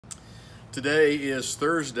Today is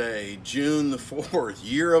Thursday, June the 4th,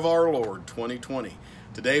 year of our Lord, 2020.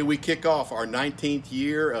 Today we kick off our 19th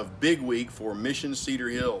year of Big Week for Mission Cedar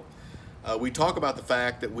Hill. We talk about the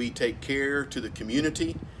fact that we take care to the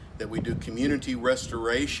community, that we do community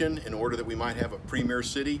restoration in order that we might have a premier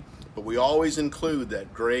city, but we always include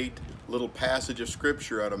that great little passage of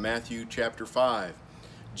scripture out of Matthew chapter 5.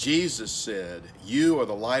 Jesus said, "You are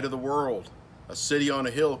the light of the world. A city on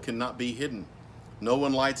a hill cannot be hidden. No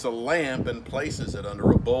one lights a lamp and places it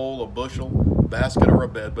under a bowl, a bushel, a basket, or a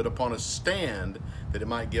bed, but upon a stand, that it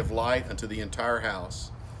might give light unto the entire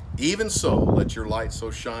house. Even so, let your light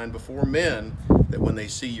so shine before men, that when they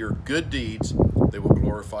see your good deeds, they will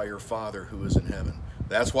glorify your Father who is in heaven."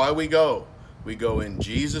 That's why we go. We go in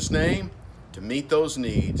Jesus' name to meet those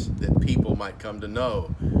needs, that people might come to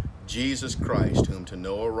know Jesus Christ, whom to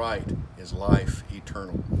know aright is life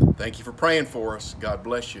eternal. Thank you for praying for us. God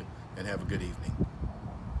bless you, and have a good evening.